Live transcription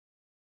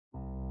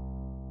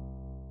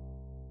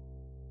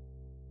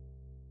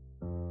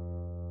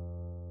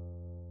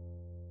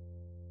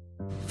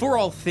For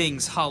all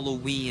things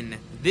Halloween,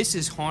 this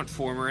is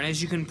Hauntformer, and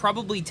as you can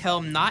probably tell,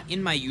 I'm not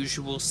in my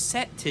usual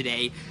set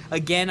today.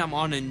 Again, I'm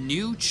on a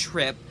new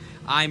trip.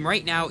 I'm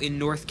right now in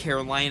North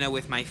Carolina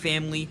with my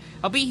family.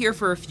 I'll be here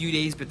for a few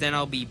days, but then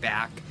I'll be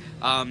back.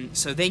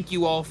 So thank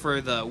you all for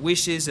the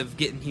wishes of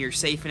getting here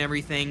safe and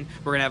everything.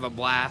 We're gonna have a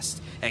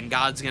blast, and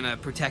God's gonna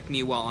protect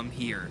me while I'm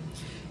here.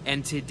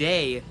 And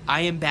today,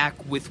 I am back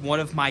with one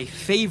of my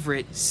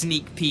favorite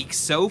sneak peeks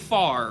so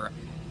far,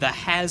 the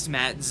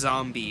Hazmat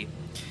Zombie.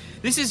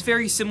 This is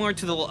very similar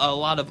to a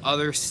lot of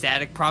other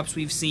static props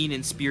we've seen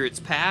in Spirits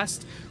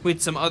Past, with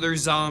some other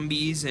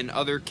zombies and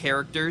other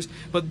characters,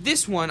 but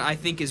this one I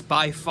think is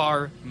by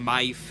far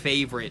my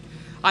favorite.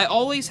 I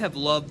always have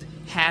loved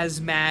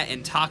hazmat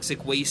and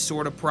toxic waste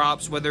sort of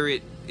props, whether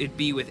it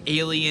be with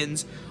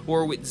aliens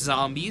or with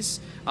zombies.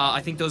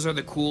 I think those are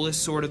the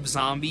coolest sort of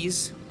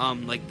zombies,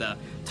 like the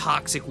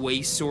toxic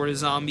waste sort of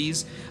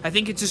zombies. I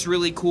think it's just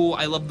really cool.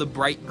 I love the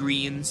bright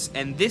greens,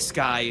 and this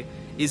guy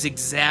is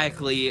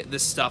exactly the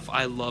stuff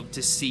I love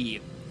to see.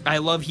 I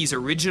love he's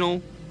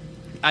original.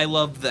 I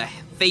love the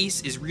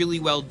face is really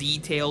well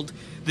detailed.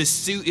 The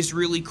suit is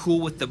really cool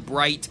with the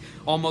bright,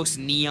 almost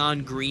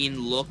neon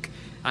green look.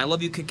 I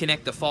love you can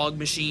connect the fog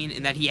machine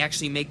and that he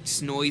actually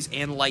makes noise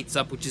and lights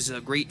up, which is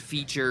a great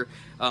feature,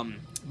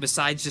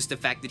 besides just the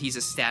fact that he's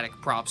a static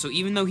prop. So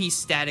even though he's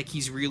static,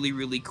 he's really,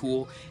 really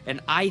cool, and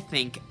I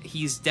think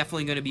he's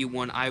definitely going to be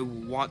one I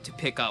want to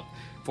pick up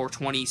for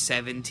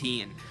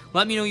 2017.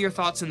 Let me know your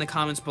thoughts in the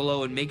comments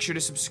below, and make sure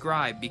to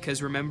subscribe,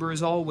 because remember,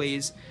 as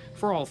always,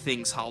 for all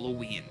things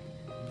Halloween,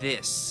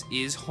 this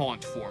is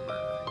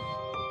Hauntformer.